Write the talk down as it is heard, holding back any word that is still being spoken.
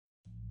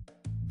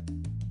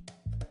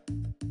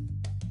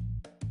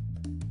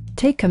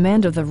Take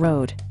command of the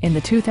road in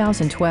the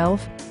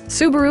 2012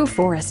 Subaru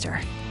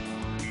Forester.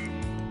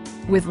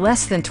 With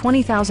less than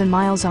 20,000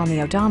 miles on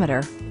the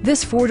odometer,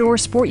 this four-door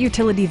sport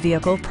utility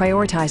vehicle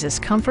prioritizes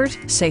comfort,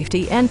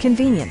 safety, and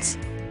convenience.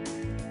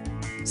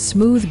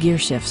 Smooth gear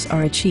shifts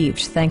are achieved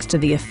thanks to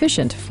the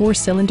efficient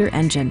four-cylinder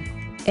engine.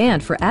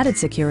 And for added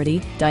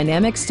security,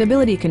 dynamic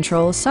stability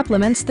control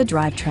supplements the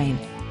drivetrain.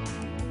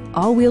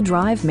 All-wheel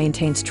drive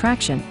maintains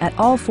traction at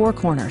all four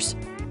corners.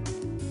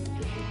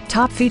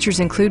 Top features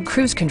include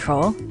cruise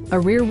control, a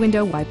rear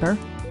window wiper,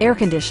 air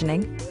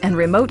conditioning, and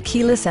remote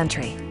keyless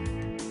entry.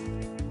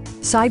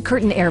 Side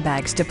curtain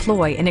airbags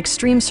deploy in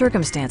extreme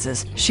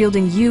circumstances,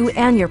 shielding you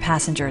and your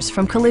passengers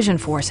from collision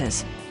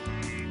forces.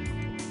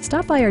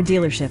 Stop by our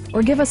dealership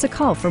or give us a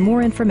call for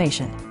more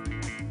information.